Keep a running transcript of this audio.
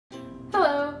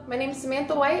my name is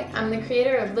Samantha White. I'm the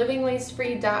creator of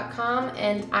livingwastefree.com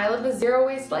and I live a zero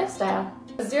waste lifestyle.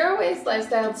 A zero waste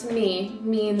lifestyle to me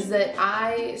means that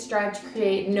I strive to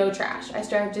create no trash. I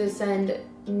strive to send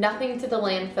nothing to the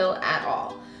landfill at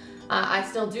all. I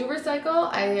still do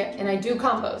recycle and I do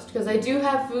compost because I do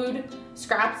have food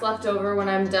scraps left over when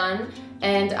I'm done,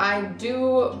 and I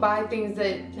do buy things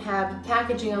that have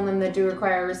packaging on them that do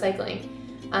require recycling.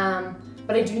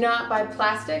 But I do not buy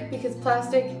plastic because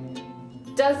plastic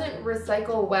doesn't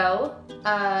recycle well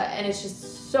and it's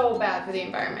just so bad for the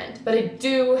environment. But I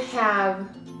do have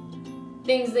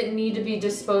things that need to be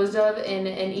disposed of in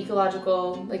an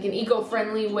ecological, like an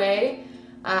eco-friendly way.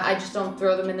 I just don't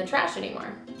throw them in the trash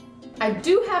anymore. I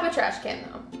do have a trash can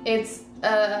though. It's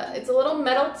a little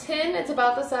metal tin. It's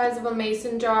about the size of a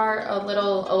mason jar, a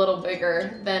little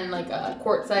bigger than like a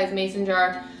quart-sized mason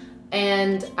jar.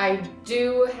 And I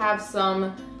do have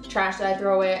some trash that I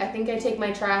throw away. I think I take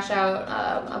my trash out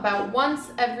about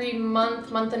once every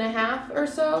month and a half or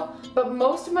so. But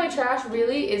most of my trash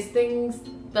really is things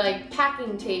like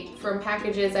packing tape from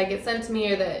packages I get sent to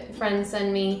me or that friends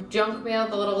send me, junk mail,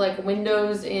 the little like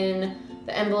windows in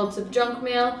the envelopes of junk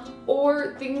mail,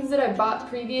 or things that I bought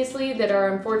previously that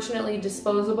are unfortunately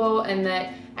disposable, and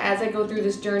that as I go through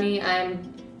this journey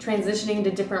I'm transitioning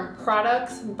to different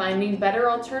products, finding better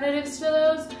alternatives to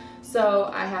those,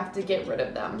 so I have to get rid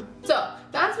of them. So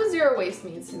that's what zero waste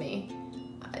means to me.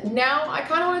 Now I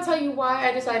kind of want to tell you why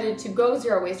I decided to go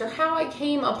zero waste, or how I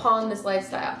came upon this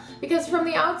lifestyle. Because from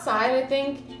the outside, I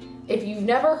think if you've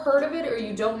never heard of it or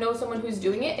you don't know someone who's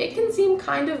doing it, it can seem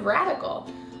kind of radical.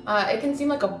 It can seem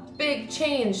like a big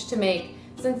change to make,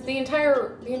 since the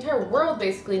entire world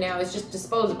basically now is just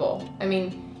disposable. I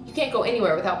mean, you can't go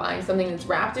anywhere without buying something that's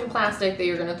wrapped in plastic that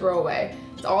you're gonna throw away.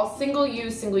 It's all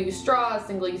single-use straws,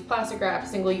 single-use plastic wrap,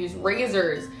 single-use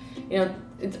razors. You know,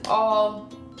 it's all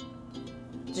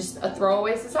just a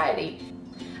throwaway society.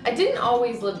 I didn't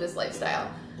always live this lifestyle.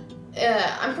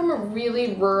 I'm from a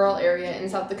really rural area in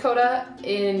South Dakota,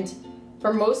 and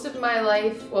for most of my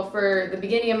life, well, for the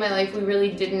beginning of my life, we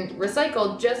really didn't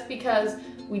recycle just because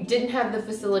we didn't have the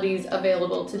facilities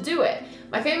available to do it.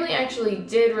 My family actually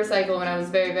did recycle when I was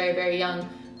very young,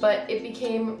 but it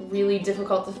became really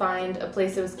difficult to find a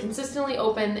place that was consistently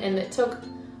open and that took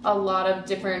a lot of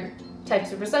different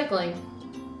types of recycling.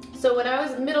 So when I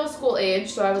was middle school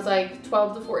age, so I was like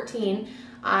 12 to 14,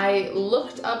 I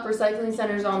looked up recycling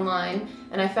centers online,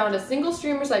 and I found a single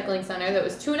stream recycling center that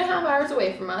was 2.5 hours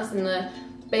away from us in the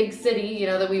big city, you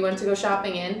know, that we went to go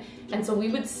shopping in. And so we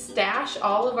would stash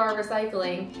all of our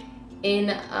recycling in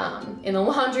the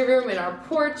laundry room, in our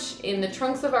porch, in the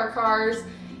trunks of our cars,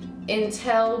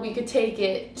 until we could take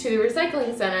it to the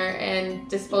recycling center and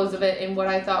dispose of it in what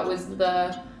I thought was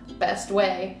the best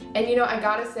way. And you know, I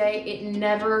gotta say, it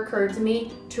never occurred to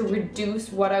me to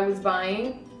reduce what I was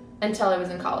buying until I was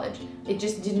in college. It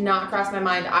just did not cross my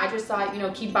mind. I just thought, you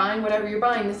know, keep buying whatever you're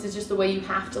buying. This is just the way you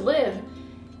have to live,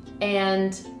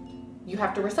 and you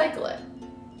have to recycle it.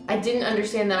 I didn't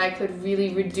understand that I could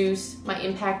really reduce my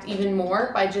impact even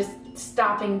more by just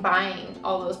stopping buying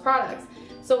all those products.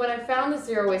 So when I found the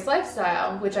zero waste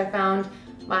lifestyle, which I found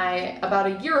about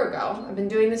a year ago, I've been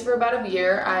doing this for about a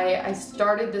year. I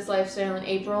started this lifestyle in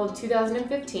April of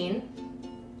 2015.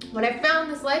 When I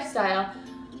found this lifestyle,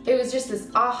 it was just this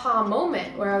aha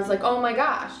moment where I was like, oh my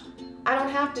gosh, I don't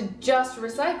have to just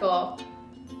recycle.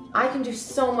 I can do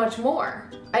so much more.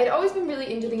 I had always been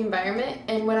really into the environment,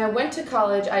 and when I went to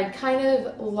college, I'd kind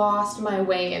of lost my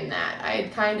way in that. I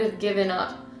had kind of given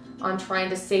up on trying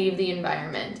to save the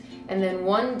environment. And then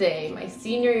one day, my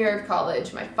senior year of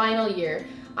college, my final year,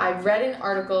 I read an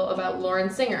article about Lauren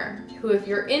Singer, who, if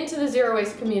you're into the zero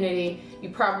waste community, you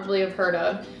probably have heard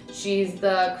of. She's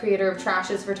the creator of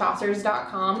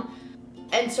trashesfortossers.com.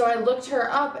 And so I looked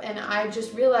her up and I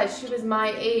just realized she was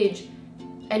my age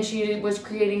and she was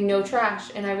creating no trash,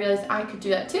 and I realized I could do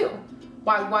that too.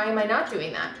 Why am I not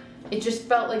doing that? It just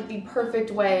felt like the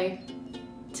perfect way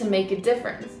to make a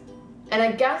difference. And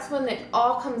I guess when it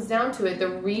all comes down to it, the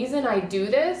reason I do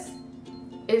this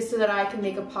is so that I can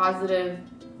make a positive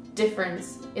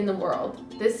difference in the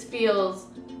world. This feels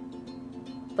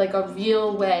like a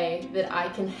real way that I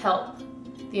can help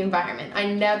the environment. I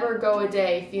never go a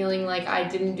day feeling like I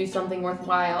didn't do something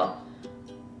worthwhile,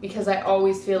 because I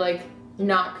always feel like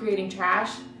not creating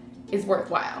trash is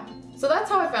worthwhile. So that's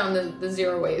how I found the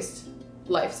zero waste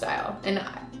lifestyle, and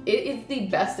it is the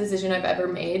best decision I've ever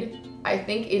made. I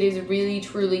think it is really,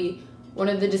 truly one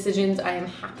of the decisions I am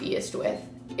happiest with.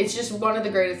 It's just one of the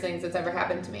greatest things that's ever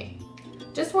happened to me.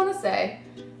 Just want to say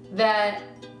that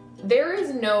there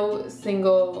is no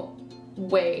single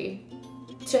way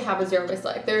to have a zero waste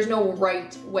life. There's no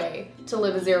right way to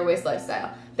live a zero waste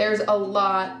lifestyle. There's a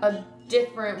lot of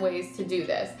different ways to do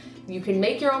this. You can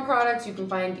make your own products, you can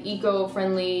find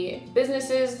eco-friendly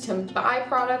businesses to buy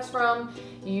products from,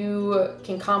 you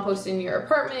can compost in your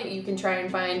apartment, you can try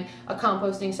and find a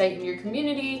composting site in your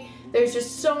community. There's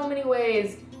just so many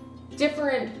ways,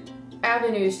 different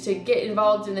avenues to get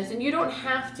involved in this, and you don't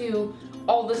have to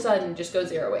all of a sudden just go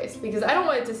zero waste, because I don't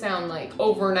want it to sound like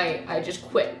overnight I just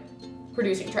quit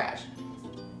producing trash.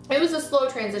 It was a slow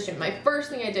transition. My first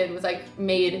thing I did was I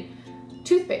made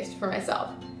toothpaste for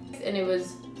myself, and it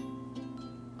was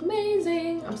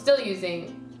amazing. I'm still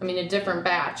using, a different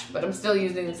batch, but I'm still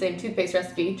using the same toothpaste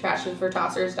recipe.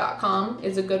 Trashisfortossers.com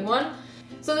is a good one.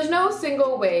 So there's no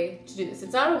single way to do this.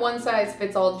 It's not a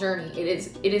one-size-fits-all journey.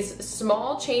 It is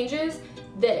small changes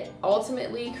that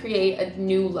ultimately create a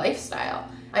new lifestyle.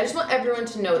 I just want everyone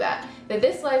to know that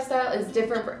this lifestyle is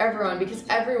different for everyone, because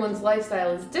everyone's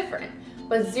lifestyle is different.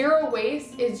 But zero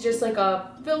waste is just like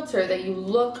a filter that you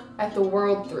look at the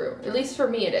world through. At least for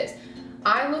me it is.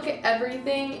 I look at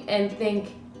everything and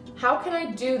think, how can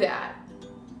I do that?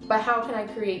 But how can I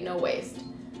create no waste?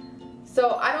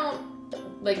 So I don't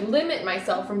limit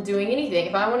myself from doing anything.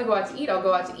 If I want to go out to eat, I'll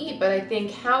go out to eat. But I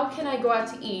think, how can I go out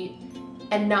to eat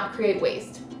and not create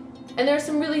waste? And there's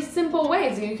some really simple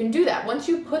ways that you can do that. Once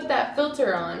you put that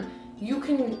filter on, you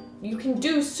can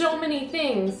do so many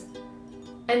things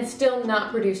and still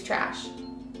not produce trash.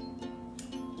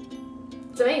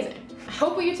 It's amazing. I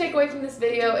hope what you take away from this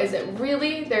video is that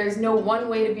really there's no one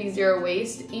way to be zero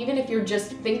waste. Even if you're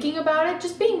just thinking about it,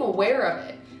 just being aware of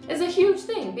it is a huge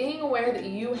thing. Being aware that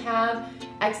you have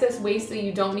excess waste that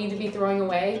you don't need to be throwing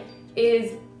away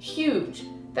is huge.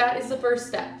 That is the first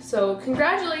step. So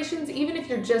congratulations, even if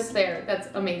you're just there, that's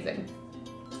amazing.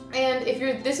 And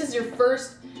if this is your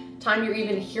first time you're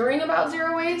even hearing about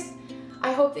zero waste,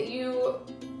 I hope that you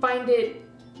find it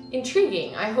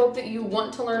intriguing. I hope that you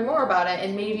want to learn more about it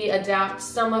and maybe adapt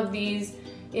some of these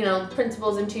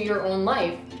principles into your own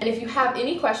life. And if you have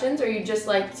any questions or you'd just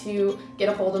like to get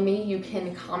a hold of me, you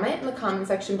can comment in the comment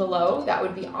section below. That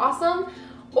would be awesome.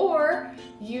 Or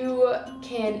you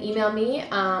can email me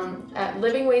at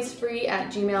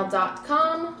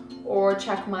livingwastefree@gmail.com, or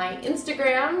check my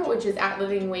Instagram, which is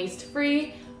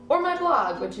 @livingwastefree, or my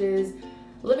blog, which is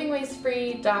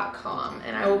livingwastefree.com,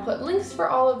 and I will put links for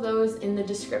all of those in the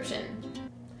description.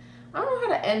 I don't know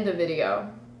how to end a video.